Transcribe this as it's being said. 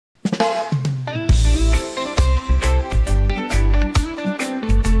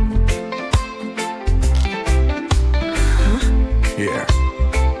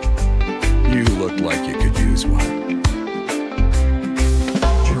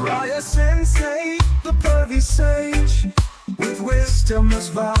wise sage, with wisdom as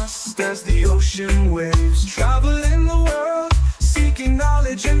vast as the ocean waves, traveling the world, seeking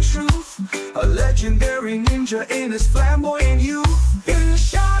knowledge and truth. A legendary ninja in his flamboyant youth. In the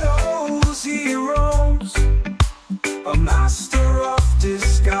shadows he roams, a master of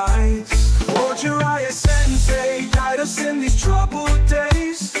disguise. Lord Jiraiya Sensei, guide us in these troubled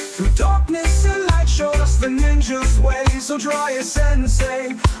days. Through darkness and light, show us the ninja's ways. So Jiraiya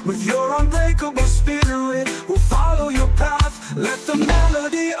Sensei, with your unbreakable spirit, we'll follow your path. Let the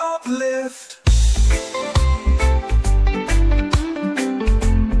melody uplift.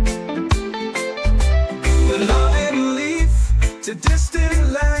 The loving leaf to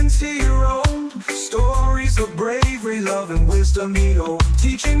distant lands he roamed. Stories of bravery, love and wisdom he owned.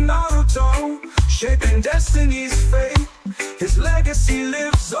 Teaching Naruto, shaping destiny's fate. His legacy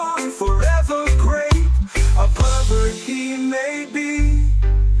lives on forever great. A pervert he may be,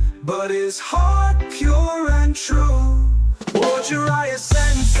 but his heart pure and true. Lord Jiraiya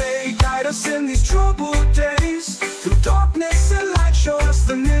Sensei, guide us in these troubled days. Through darkness and light, show us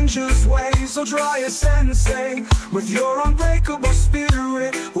the ninja's ways. So Jiraiya Sensei, with your unbreakable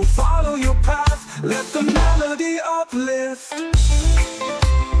spirit, we'll follow your path. Let the melody uplift.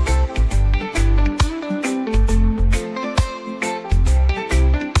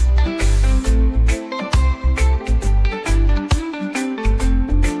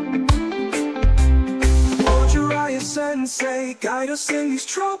 Sensei, guide us in these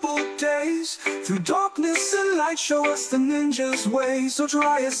troubled days. Through darkness and light, show us the ninja's ways. So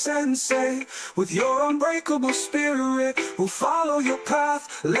Jiraiya Sensei, with your unbreakable spirit, we'll follow your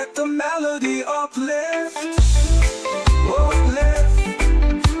path. Let the melody uplift. Uplift,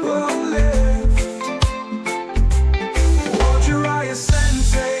 uplift. Lord Jiraiya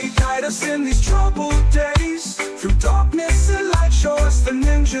Sensei, guide us in these troubled days. Through darkness and light, show us the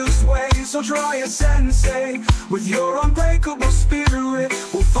ninja's ways. So Jiraiya Sensei, with your unbreakable spirit,